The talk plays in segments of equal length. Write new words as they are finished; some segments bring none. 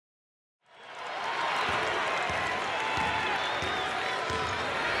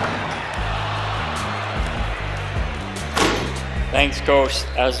Thanks, Coach.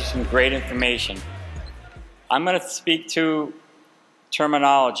 That was some great information. I'm going to speak to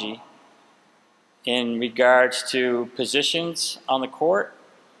terminology in regards to positions on the court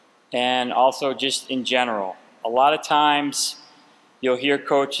and also just in general. A lot of times you'll hear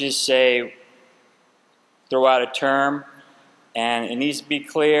coaches say, throw out a term, and it needs to be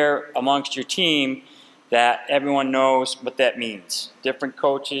clear amongst your team that everyone knows what that means. Different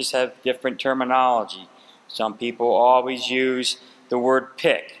coaches have different terminology. Some people always use the word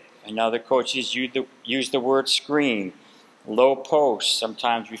pick, and other coaches use the word screen. Low post,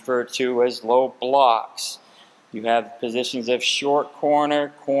 sometimes referred to as low blocks. You have positions of short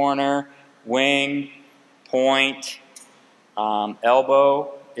corner, corner, wing, point,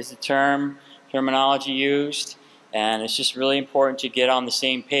 elbow is the terminology used, and it's just really important to get on the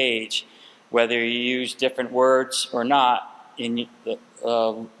same page whether you use different words or not in the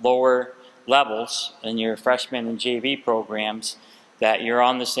lower levels in your freshman and JV programs, that you're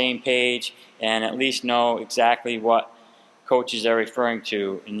on the same page and at least know exactly what coaches are referring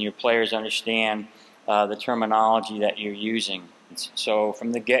to and your players understand the terminology that you're using. So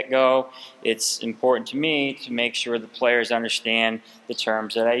from the get-go, it's important to me to make sure the players understand the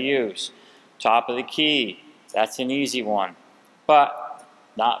terms that I use. Top of the key, that's an easy one, but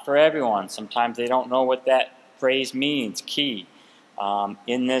not for everyone. Sometimes they don't know what that phrase means, key.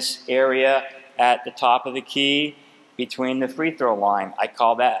 In this area at the top of the key between the free throw line, I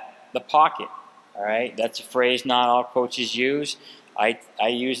call that the pocket. All right, that's a phrase not all coaches use. I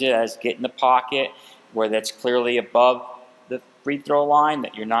use it as get in the pocket where that's clearly above the free throw line,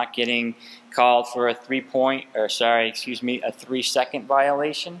 that you're not getting called for a 3-second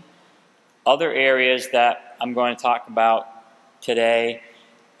violation. Other areas that I'm going to talk about today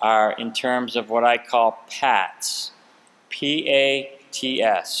are in terms of what I call PATS.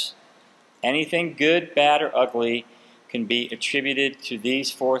 P-A-T-S. Anything good, bad, or ugly can be attributed to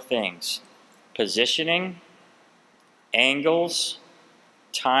these four things: positioning, angles,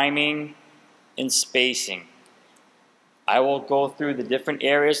 timing, and spacing. I will go through the different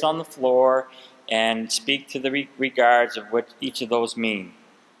areas on the floor and speak to the regards of what each of those mean.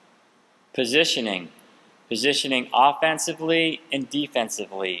 Positioning. Positioning offensively and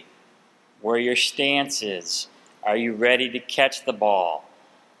defensively. Where your stance is. Are you ready to catch the ball?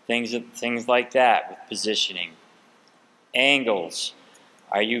 Things like that with positioning. Angles.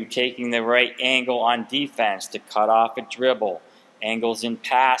 Are you taking the right angle on defense to cut off a dribble? Angles in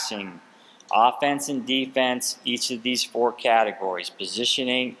passing. Offense and defense, each of these four categories: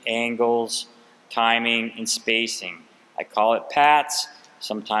 positioning, angles, timing, and spacing. I call it PATS.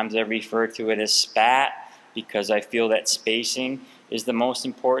 Sometimes I refer to it as SPAT because I feel that spacing is the most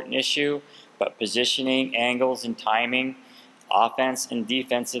important issue, but positioning, angles, and timing, offense and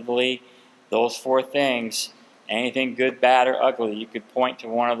defensively, those four things, anything good, bad, or ugly, you could point to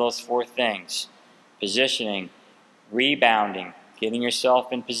one of those four things. Positioning, rebounding, getting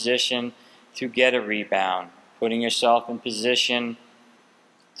yourself in position to get a rebound, putting yourself in position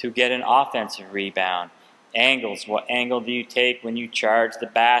to get an offensive rebound. Angles, what angle do you take when you charge the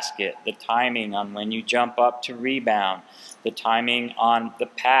basket? The timing on when you jump up to rebound. The timing on the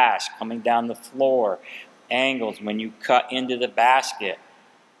pass coming down the floor. Angles when you cut into the basket.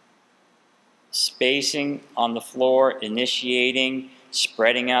 Spacing on the floor, initiating,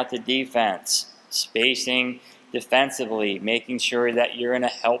 spreading out the defense. Spacing defensively, making sure that you're in a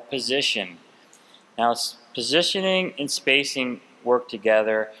help position. Now, positioning and spacing work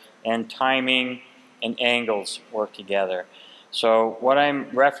together, and timing and angles work together. So what I'm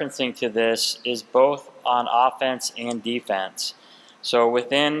referencing to this is both on offense and defense. So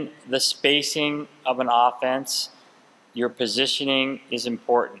within the spacing of an offense, your positioning is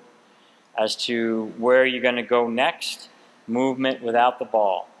important as to where you're going to go next, movement without the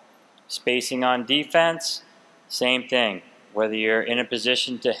ball. Spacing on defense, same thing. Whether you're in a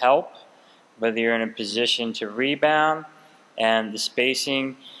position to help, whether you're in a position to rebound, and the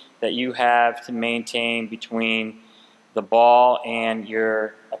spacing that you have to maintain between the ball and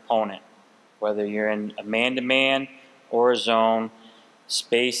your opponent. Whether you're in a man-to-man or a zone,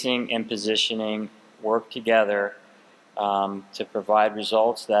 spacing and positioning work together to provide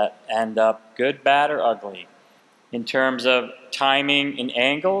results that end up good, bad, or ugly. In terms of timing and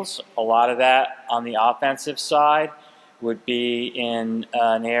angles, a lot of that on the offensive side would be in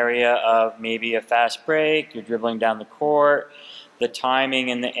an area of maybe a fast break, you're dribbling down the court, the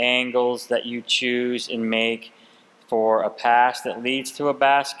timing and the angles that you choose and make for a pass that leads to a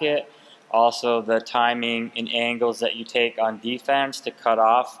basket, also the timing and angles that you take on defense to cut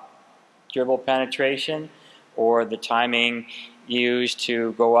off dribble penetration, or the timing used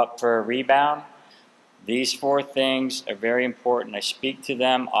to go up for a rebound. These 4 things are very important. I speak to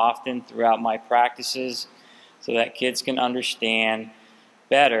them often throughout my practices so that kids can understand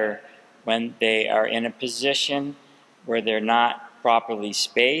better when they are in a position where they're not properly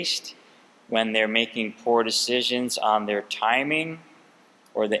spaced, when they're making poor decisions on their timing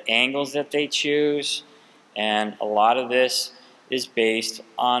or the angles that they choose. And a lot of this is based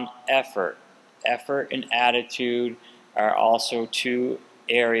on effort. Effort and attitude are also 2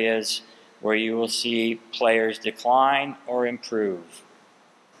 areas where you will see players decline or improve.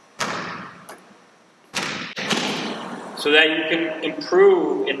 So that you can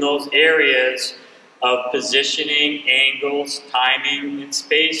improve in those areas of positioning, angles, timing, and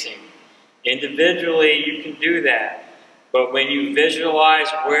spacing. Individually, you can do that. But when you visualize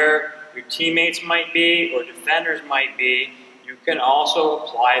where your teammates might be or defenders might be, you can also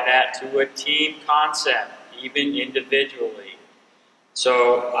apply that to a team concept, even individually.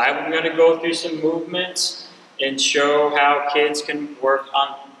 So I'm going to go through some movements and show how kids can work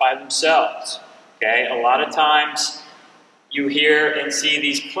by themselves. Okay, a lot of times you hear and see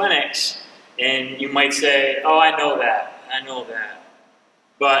these clinics and you might say, oh, I know that.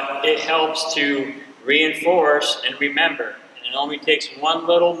 But it helps to reinforce and remember. And it only takes one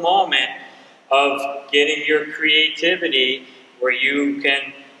little moment of getting your creativity where you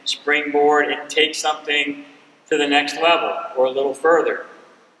can springboard and take something to the next level or a little further.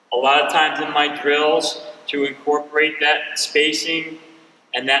 A lot of times in my drills, to incorporate that spacing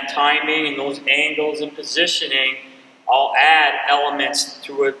and that timing and those angles and positioning, I'll add elements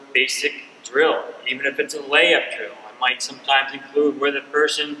to a basic drill. Even if it's a layup drill, I might sometimes include where the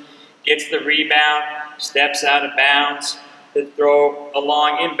person gets the rebound, steps out of bounds to throw a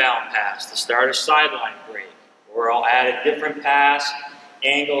long inbound pass to start a sideline break. Or I'll add a different pass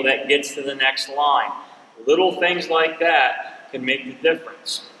angle that gets to the next line. Little things like that can make the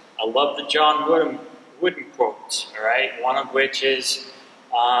difference. I love the John Wooden quotes, all right? One of which is,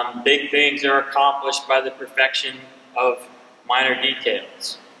 big things are accomplished by the perfection of minor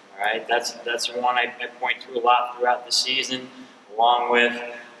details, all right? That's one I point to a lot throughout the season, along with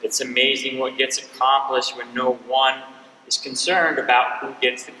it's amazing what gets accomplished when no one is concerned about who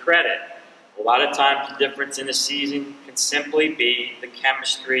gets the credit. A lot of times the difference in a season can simply be the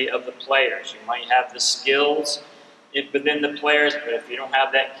chemistry of the players. You might have the skills within the players, but if you don't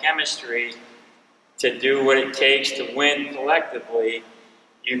have that chemistry to do what it takes to win collectively,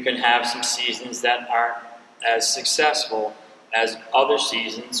 you can have some seasons that aren't as successful as other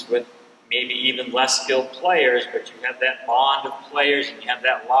seasons with maybe even less skilled players, but you have that bond of players and you have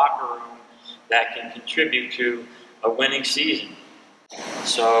that locker room that can contribute to a winning season.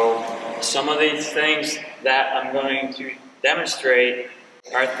 So some of these things that I'm going to demonstrate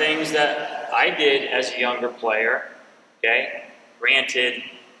are things that I did as a younger player, okay? Granted,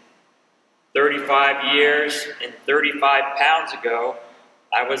 35 years and 35 pounds ago,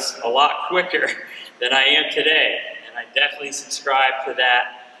 I was a lot quicker than I am today. And I definitely subscribe to that.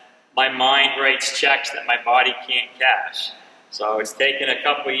 My mind writes checks that my body can't cash. So it's taken a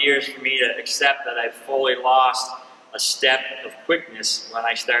couple of years for me to accept that I've fully lost a step of quickness when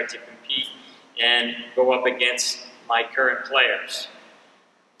I start to compete and go up against my current players.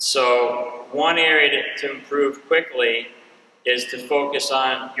 So one area to improve quickly is to focus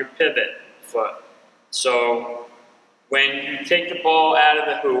on your pivot foot. So when you take the ball out of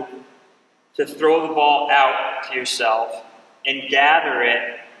the hoop, to throw the ball out to yourself and gather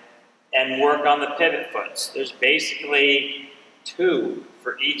it and work on the pivot foots. There's basically 2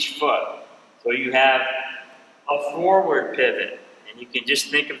 for each foot. So you have a forward pivot, and you can just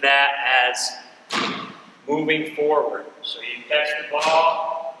think of that as moving forward. So you catch the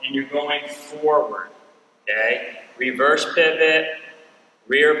ball and you're going forward, okay? Reverse pivot,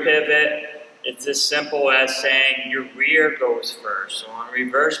 rear pivot. It's as simple as saying your rear goes first. So on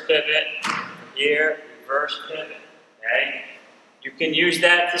reverse pivot, here, reverse pivot, okay? You can use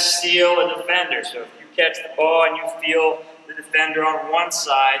that to seal a defender. So if you catch the ball and you feel the defender on one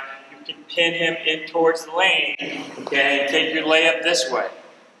side, you can pin him in towards the lane, okay, and take your layup this way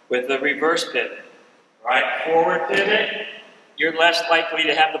with a reverse pivot. Right? Forward pivot, you're less likely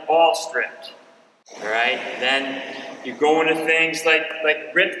to have the ball stripped. All right? Then you go into things like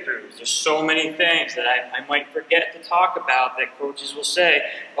rip throughs. There's so many things that I might forget to talk about that coaches will say,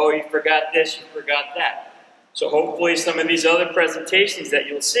 oh, you forgot this, you forgot that. So hopefully some of these other presentations that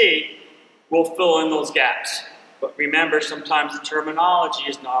you'll see will fill in those gaps. But remember, sometimes the terminology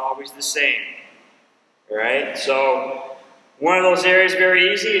is not always the same. All right? So one of those areas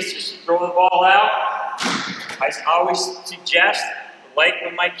very easy is just to throw the ball out. I always suggest, like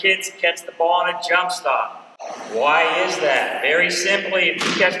when my kids catch the ball on a jump stop. Why is that? Very simply, if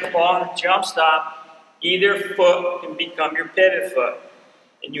you catch the ball on a jump stop, either foot can become your pivot foot.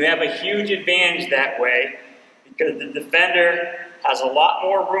 And you have a huge advantage that way because the defender has a lot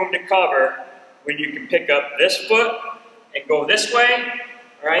more room to cover when you can pick up this foot and go this way,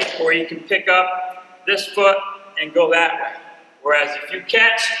 right? Or you can pick up this foot and go that way. Whereas if you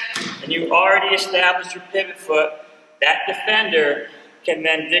catch and you already established your pivot foot, that defender can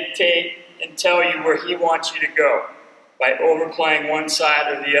then dictate and tell you where he wants you to go by overplaying one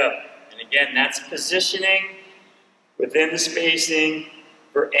side or the other. And again, that's positioning within the spacing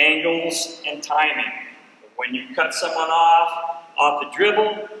for angles and timing. When you cut someone off the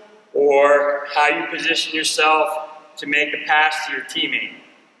dribble, or how you position yourself to make a pass to your teammate.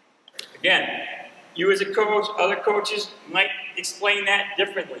 Again, you as a coach, other coaches might explain that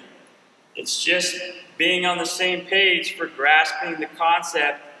differently. It's just being on the same page for grasping the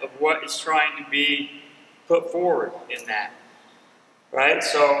concept of what is trying to be put forward in that. Right?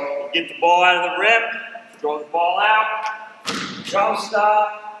 So you get the ball out of the rim, throw the ball out, jump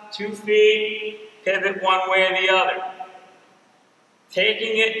stop, 2 feet, pivot one way or the other.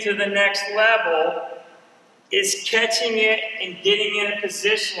 Taking it to the next level is catching it and getting in a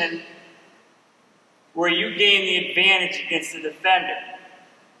position where you gain the advantage against the defender.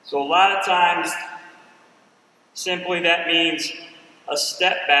 So a lot of times, simply that means a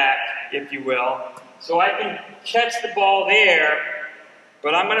step back, if you will. So I can catch the ball there,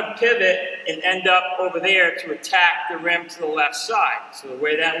 but I'm going to pivot and end up over there to attack the rim to the left side. So the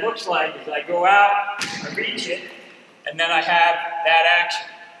way that looks like is I go out, I reach it, and then I have that action.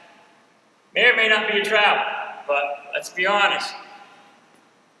 May or may not be a travel, but let's be honest.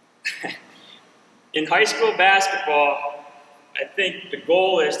 In high school basketball, I think the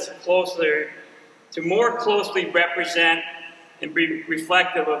goal is to more closely represent and be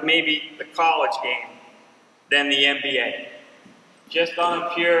reflective of maybe the college game than the NBA. Just on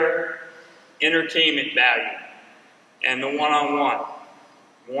a pure entertainment value and the one-on-one.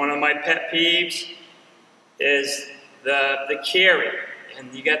 One of my pet peeves is the carry,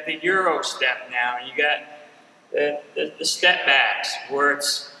 and you got the Euro step now, and you got the step backs, where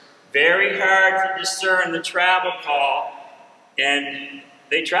it's very hard to discern the travel call, and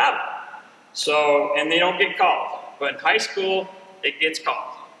they travel. So, and they don't get called. But in high school, it gets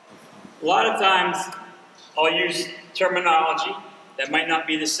called. A lot of times, I'll use terminology that might not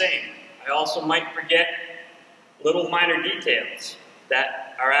be the same. I also might forget little minor details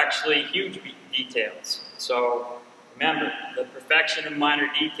that are actually huge details. So remember, the perfection of minor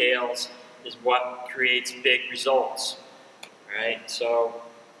details is what creates big results. All right, so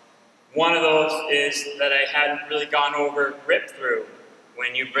one of those is that I hadn't really gone over rip through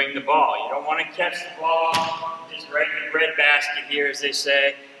when you bring the ball. You don't want to catch the ball just right in the breadbasket here, as they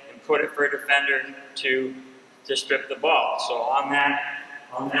say, and put it for a defender to strip the ball. So on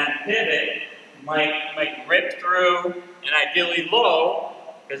that pivot, you might rip through, and ideally low,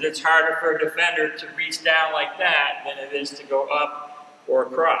 because it's harder for a defender to reach down like that than it is to go up or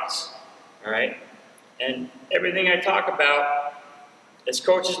across. All right? And everything I talk about, as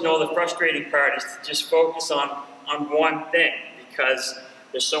coaches know, the frustrating part is to just focus on one thing, because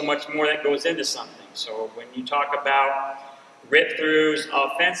there's so much more that goes into something. So when you talk about rip-throughs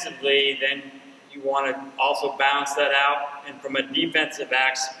offensively, then you want to also balance that out, and from a defensive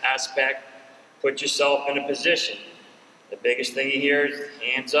aspect, put yourself in a position. The biggest thing you hear is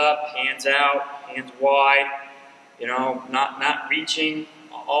hands up, hands out, hands wide, you know, not reaching,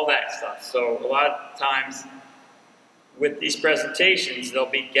 all that stuff. So a lot of times with these presentations, there'll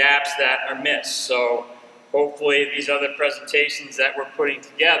be gaps that are missed. So hopefully these other presentations that we're putting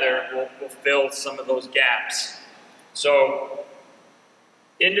together will fill some of those gaps. So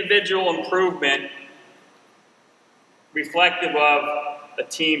individual improvement reflective of a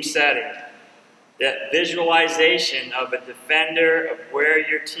team setting. That visualization of a defender, of where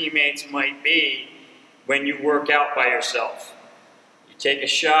your teammates might be when you work out by yourself. You take a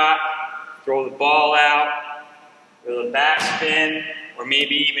shot, throw the ball out, with a backspin, or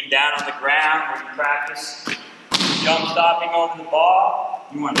maybe even down on the ground where you practice jump stopping over the ball.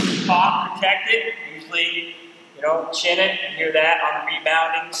 You want to pop, protect it, usually, you know, chin it. You hear that on the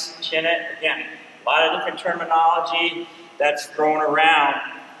reboundings, chin it. Again, a lot of different terminology that's thrown around.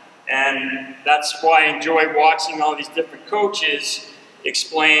 And that's why I enjoy watching all these different coaches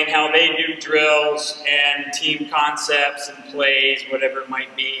explain how they do drills and team concepts and plays, whatever it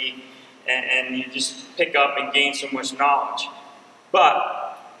might be, and you just pick up and gain so much knowledge.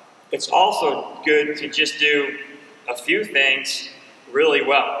 But it's also good to just do a few things really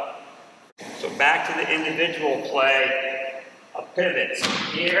well. So back to the individual play of pivots.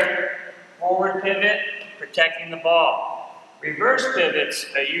 Here, forward pivot, protecting the ball. Reverse pivots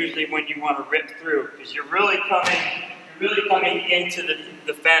are usually when you want to rip through, because you're really coming into the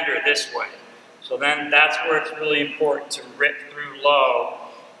defender this way. So then that's where it's really important to rip through low.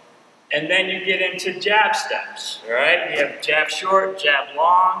 And then you get into jab steps, all right? You have jab short, jab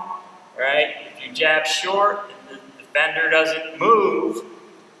long, all right? If you jab short and the defender doesn't move,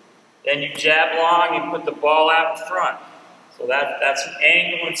 then you jab long and put the ball out in front. So that's an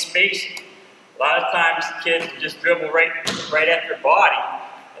angle and spacing. A lot of times kids just dribble right at their body,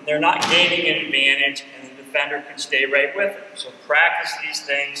 and they're not gaining an advantage, and the defender can stay right with them. So practice these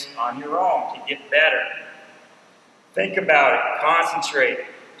things on your own to get better. Think about it, concentrate,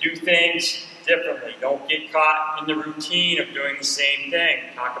 do things differently. Don't get caught in the routine of doing the same thing.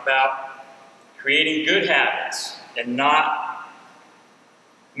 Talk about creating good habits and not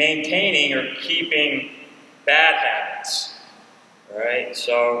maintaining or keeping bad habits. All right,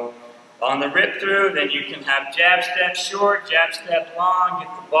 so on the rip through, then you can have jab step short, jab step long,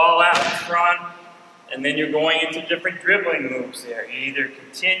 get the ball out in front, and then you're going into different dribbling moves there. You either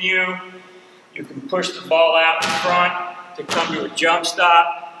continue, you can push the ball out in front to come to a jump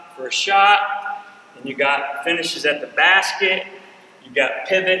stop for a shot, and you got finishes at the basket, you got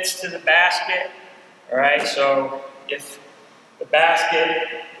pivots to the basket. All right, so if the basket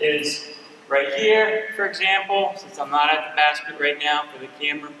is right here, for example, since I'm not at the basket right now for the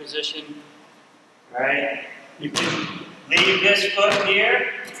camera position, all right, you can leave this foot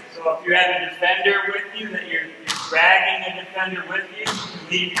here. So if you have a defender with you, that you're dragging a defender with you, you can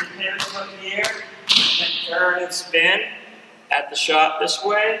leave your pivot foot here, and then turn and spin at the shot this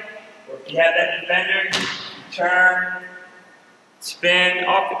way. Or if you have that defender, you turn, spin,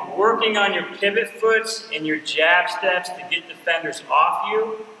 working on your pivot foots and your jab steps to get defenders off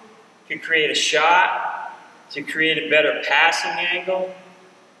you, to create a shot, to create a better passing angle.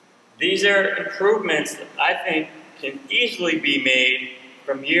 These are improvements that I think can easily be made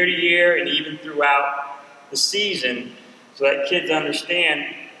from year to year and even throughout the season, so that kids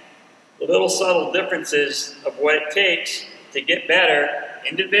understand the little subtle differences of what it takes to get better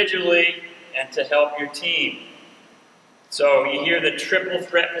individually and to help your team. So you hear the triple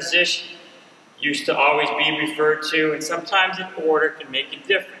threat position used to always be referred to, and sometimes in order can make a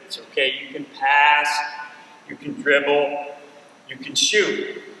difference. Okay, you can pass, you can dribble, you can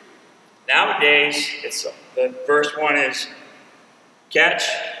shoot. Nowadays, the first one is catch,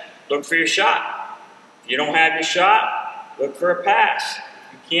 look for your shot. If you don't have your shot, look for a pass.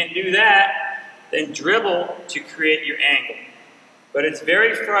 If you can't do that, then dribble to create your angle. But it's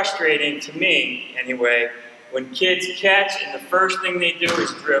very frustrating to me, anyway, when kids catch and the first thing they do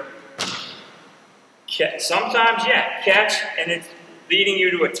is dribble. Sometimes, yeah, catch and it's leading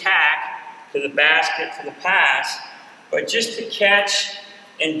you to attack, to the basket, to the pass, but just to catch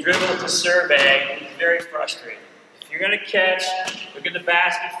and dribble to survey is very frustrating. If you're going to catch, look at the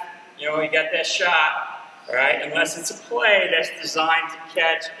basket, you got that shot, all right, unless it's a play that's designed to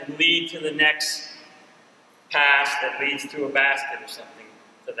catch and lead to the next pass that leads to a basket or something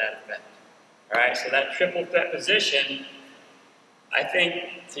to that effect. All right, so that triple threat position, I think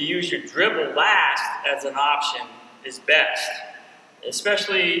to use your dribble last as an option is best,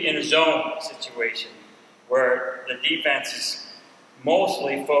 especially in a zone situation where the defense is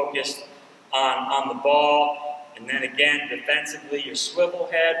mostly focused on the ball, and then again defensively your swivel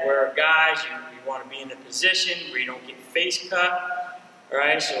head, where guys you want to be in a position where you don't get face cut. All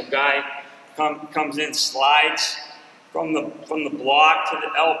right, so a guy comes in, slides from the block to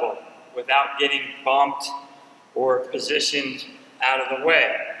the elbow without getting bumped or positioned out of the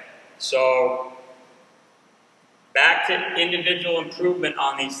way. So back to individual improvement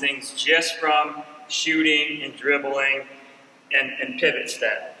on these things just from shooting and dribbling and pivot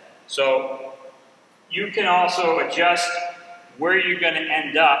step. So you can also adjust where you're going to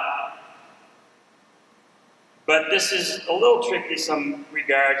end up, but this is a little tricky in some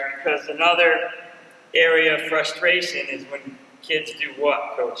regards, because another area of frustration is when kids do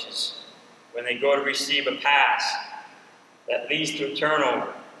what, coaches? When they go to receive a pass that leads to a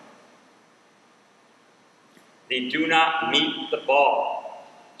turnover. They do not meet the ball.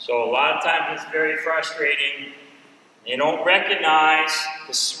 So a lot of times it's very frustrating. They don't recognize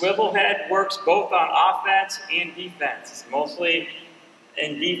the swivel head works both on offense and defense. It's mostly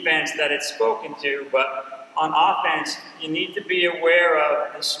in defense that it's spoken to, but on offense, you need to be aware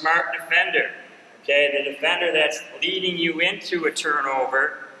of the smart defender. Okay, the defender that's leading you into a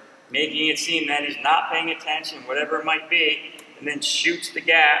turnover, making it seem that he's not paying attention, whatever it might be, and then shoots the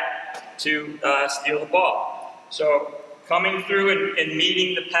gap to steal the ball. So coming through and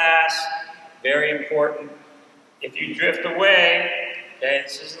meeting the pass, very important. If you drift away, okay,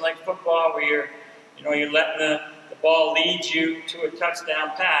 this isn't like football where you're letting the ball leads you to a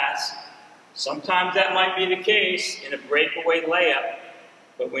touchdown pass. Sometimes that might be the case in a breakaway layup,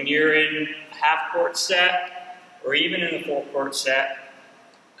 but when you're in a half-court set or even in the full-court set,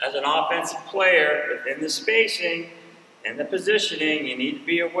 as an offensive player, within the spacing and the positioning, you need to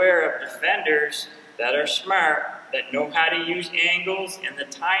be aware of defenders that are smart, that know how to use angles and the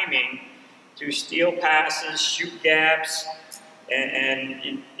timing to steal passes, shoot gaps,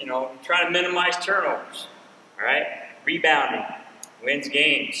 and you know, try to minimize turnovers. All right, rebounding wins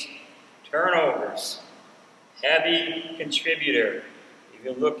games. Turnovers, heavy contributor. If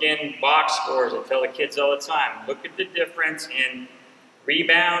you look in box scores, I tell the kids all the time, look at the difference in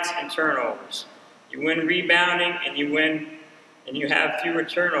rebounds and turnovers. You win rebounding and you have fewer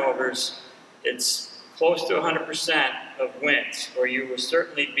turnovers, it's close to 100% of wins, or you will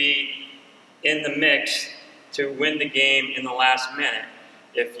certainly be in the mix to win the game in the last minute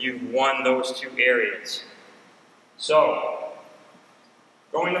if you've won those two areas. So,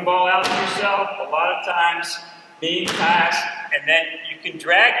 throwing the ball out to yourself, a lot of times being passed, and then you can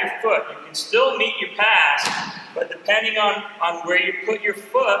drag your foot. You can still meet your pass, but depending on where you put your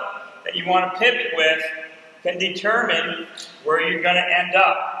foot that you want to pivot with can determine where you're going to end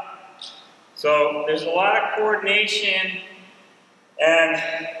up. So there's a lot of coordination and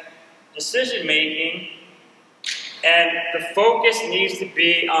decision making, and the focus needs to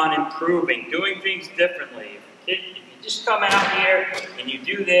be on improving, doing things differently. If you just come out here and you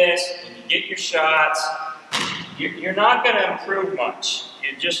do this and you get your shots, you're not going to improve much.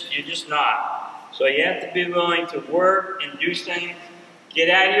 You're just not. So you have to be willing to work and do things, get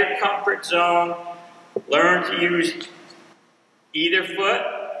out of your comfort zone, learn to use either foot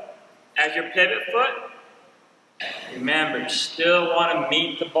as your pivot foot. Remember, you still want to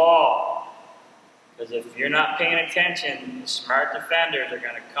meet the ball. Because if you're not paying attention, the smart defenders are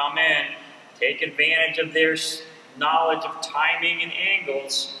going to come in, take advantage of their knowledge of timing and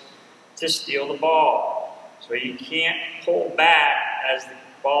angles to steal the ball. So you can't pull back as the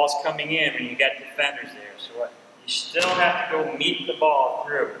ball's coming in when you got defenders there. So you still have to go meet the ball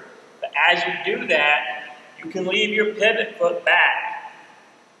through. But as you do that, you can leave your pivot foot back,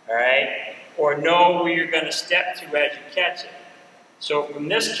 all right? Or know where you're going to step to as you catch it. So from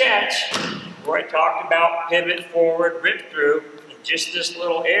this catch, where I talked about pivot forward, rip through, in just this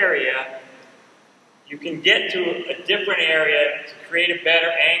little area, you can get to a different area to create a better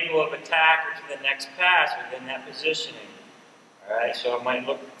angle of attack or to the next pass within that positioning. All right, so it might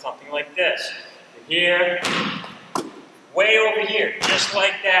look something like this. Here, way over here, just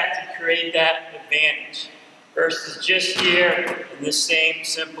like that to create that advantage, versus just here in the same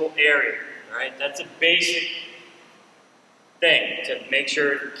simple area. All right, that's a basic thing to make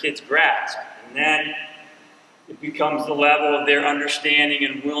sure kids grasp. And then it becomes the level of their understanding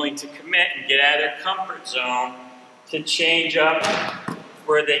and willing to commit and get out of their comfort zone to change up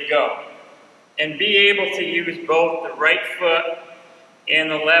where they go. And be able to use both the right foot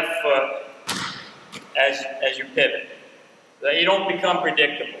and the left foot as your pivot. So that you don't become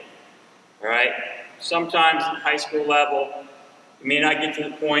predictable. All right? Sometimes at high school level, you may not get to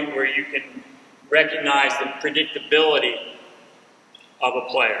the point where you can recognize the predictability of a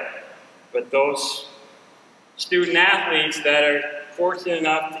player. But those student athletes that are fortunate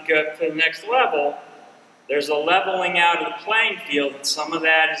enough to go to the next level, there's a leveling out of the playing field, and some of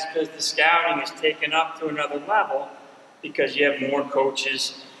that is because the scouting is taken up to another level because you have more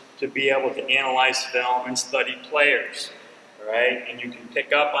coaches to be able to analyze film and study players, all right? And you can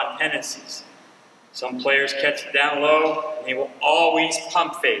pick up on tendencies. Some players catch it down low, and they will always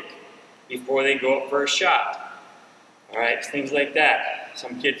pump fake before they go up for a shot, all right? Things like that.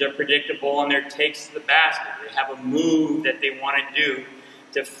 Some kids are predictable on their takes to the basket. They have a move that they want to do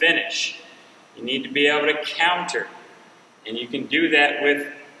to finish. You need to be able to counter. And you can do that with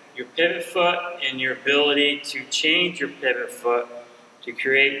your pivot foot and your ability to change your pivot foot to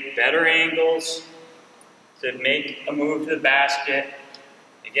create better angles, to make a move to the basket.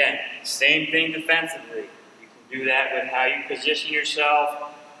 Again, same thing defensively. You can do that with how you position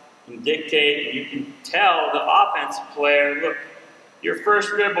yourself and dictate, and you can tell the offensive player, look, your first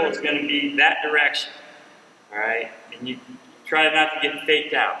dribble is going to be that direction, all right? And you try not to get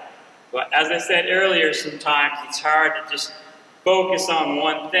faked out. But as I said earlier, sometimes it's hard to just focus on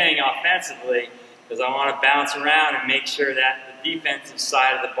one thing offensively because I want to bounce around and make sure that the defensive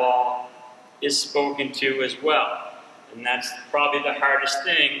side of the ball is spoken to as well. And that's probably the hardest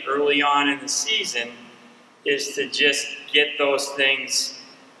thing early on in the season, is to just get those things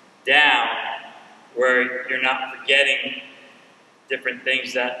down where you're not forgetting different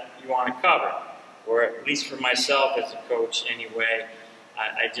things that you want to cover. Or at least for myself as a coach anyway,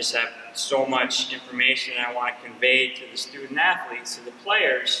 I just have so much information I want to convey to the student athletes, to the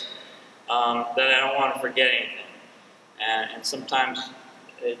players, that I don't want to forget anything. And sometimes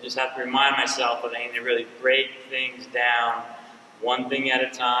I just have to remind myself that I need to really break things down one thing at a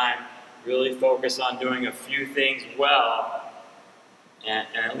time, really focus on doing a few things well, and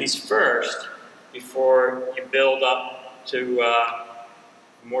at least first, before you build up to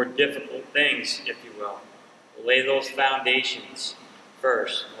more difficult things, if you will. Lay those foundations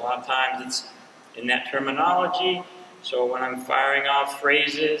first. A lot of times it's in that terminology, so when I'm firing off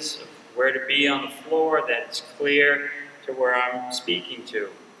phrases of where to be on the floor, that it's clear to where I'm speaking to.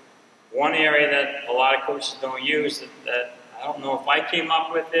 One area that a lot of coaches don't use, that I don't know if I came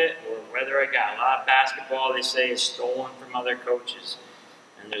up with it or whether I got a lot of basketball they say is stolen from other coaches,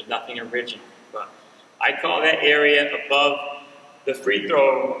 and there's nothing original. But I call that area above the free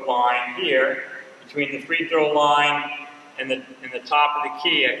throw line here, between the free throw line and the top of the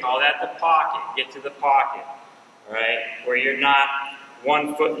key. I call that the pocket. Get to the pocket, all right? Where you're not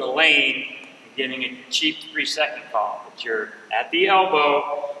 1 foot in the lane and getting a cheap 3-second call, but you're at the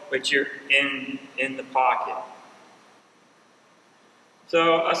elbow, but you're in the pocket.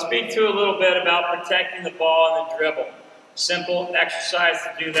 So I'll speak to a little bit about protecting the ball and the dribble. Simple exercise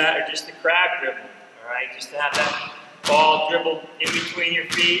to do that, or just the crab dribble, all right? Just to have that ball dribbled in between your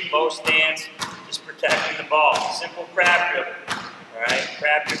feet, low stance, just protecting the ball. Simple crab dribble, all right?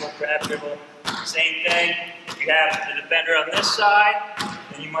 Crab dribble, same thing. If you have the defender on this side,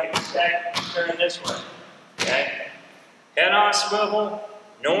 then you might protect and turn this way, okay? Head on a swivel,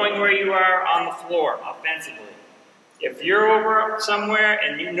 knowing where you are on the floor offensively. If you're over somewhere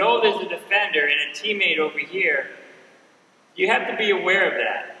and you know there's a defender and a teammate over here, you have to be aware of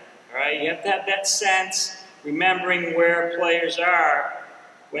that, all right? You have to have that sense, remembering where players are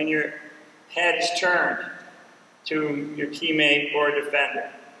when your head is turned to your teammate or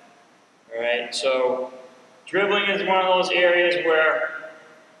defender, all right? So dribbling is one of those areas where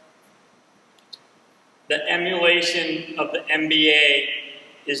the emulation of the NBA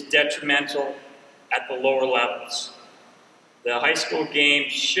is detrimental at the lower levels. The high school game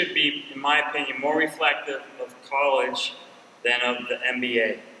should be, in my opinion, more reflective of college than of the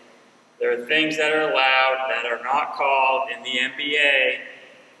NBA. There are things that are allowed that are not called in the NBA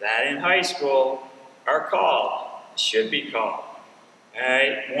that in high school are called, should be called. All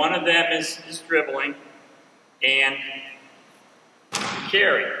right? One of them is dribbling and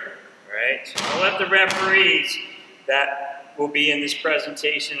carry. All right? So I'll let the referees that will be in this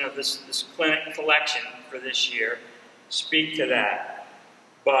presentation of this clinic collection for this year speak to that.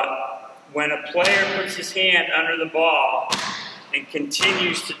 But when a player puts his hand under the ball and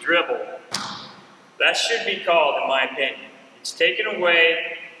continues to dribble, that should be called, in my opinion. It's taken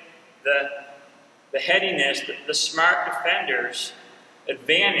away the headiness, the smart defender's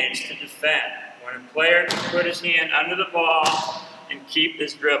advantage to defend. When a player can put his hand under the ball and keep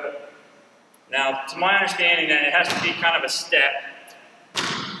this dribble. Now, to my understanding, that it has to be kind of a step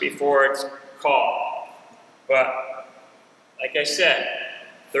before it's called. But like I said,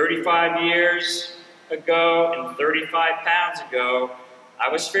 35 years ago and 35 pounds ago, I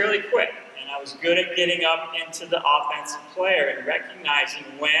was fairly quick, and I was good at getting up into the offensive player and recognizing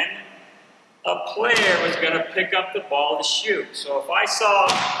when a player was going to pick up the ball to shoot. So if I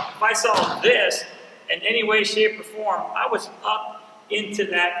saw this in any way, shape, or form, I was up into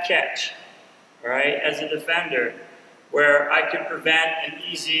that catch, right, as a defender, where I could prevent an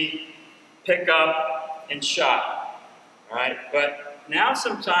easy pickup and shot. All right, but now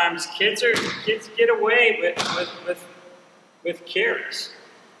sometimes kids get away with carries,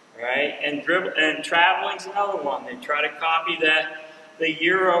 all right, and traveling's another one. They try to copy the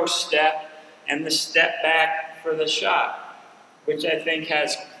Euro step and the step back for the shot, which I think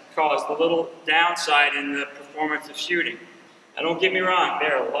has caused a little downside in the performance of shooting. Now, don't get me wrong,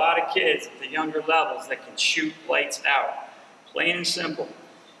 there are a lot of kids at the younger levels that can shoot lights out, plain and simple,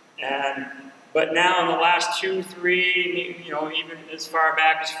 but now in the last 2, 3, even as far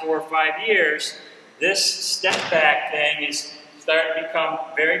back as 4 or 5 years, this step back thing is starting to become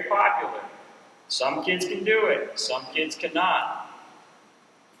very popular. Some kids can do it, some kids cannot.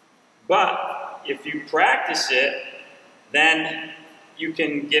 But if you practice it, then you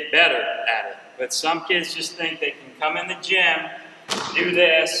can get better at it. But some kids just think they can come in the gym, do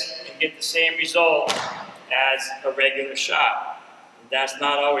this, and get the same result as a regular shot. That's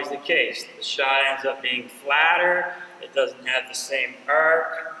not always the case. The shot ends up being flatter, it doesn't have the same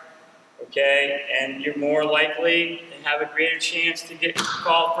arc, okay, and you're more likely to have a greater chance to get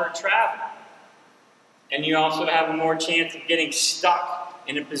called for a travel. And you also have a more chance of getting stuck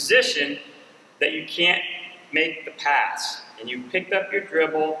in a position that you can't make the pass and you picked up your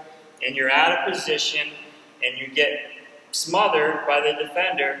dribble and you're out of position and you get smothered by the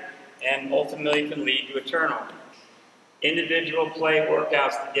defender and ultimately can lead to a turnover. Individual play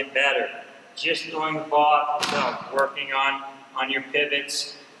workouts to get better. Just throwing the ball out yourself, working on your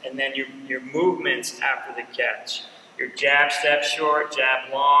pivots, and then your movements after the catch. Your jab step short,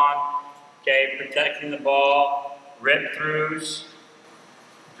 jab long, okay, protecting the ball, rip throughs,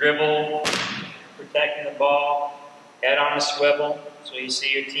 dribble, protecting the ball, head on a swivel so you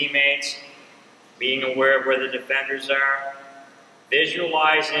see your teammates, being aware of where the defenders are,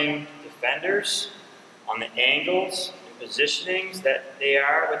 visualizing defenders on the angles and positionings that they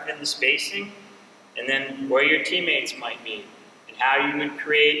are within the spacing, and then where your teammates might be, and how you would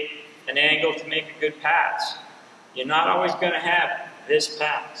create an angle to make a good pass. You're not always going to have this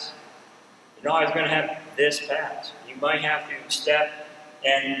pass. You're not always going to have this pass. You might have to step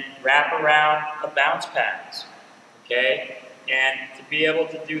and wrap around a bounce pass, okay? And to be able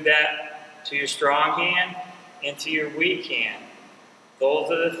to do that to your strong hand and to your weak hand, those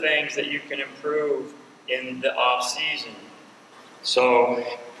are the things that you can improve in the off season. So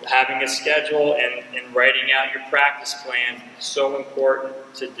having a schedule and writing out your practice plan is so important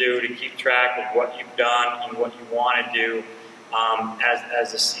to do, to keep track of what you've done and what you want to do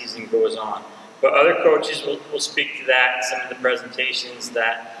as the season goes on. But other coaches will speak to that in some of the presentations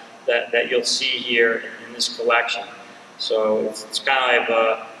that you'll see here in this collection. So it's kind of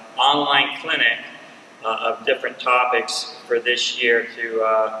an online clinic of different topics for this year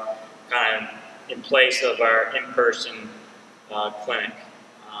to kind of in place of our in-person clinic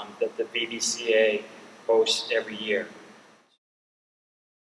that the BBCA hosts every year.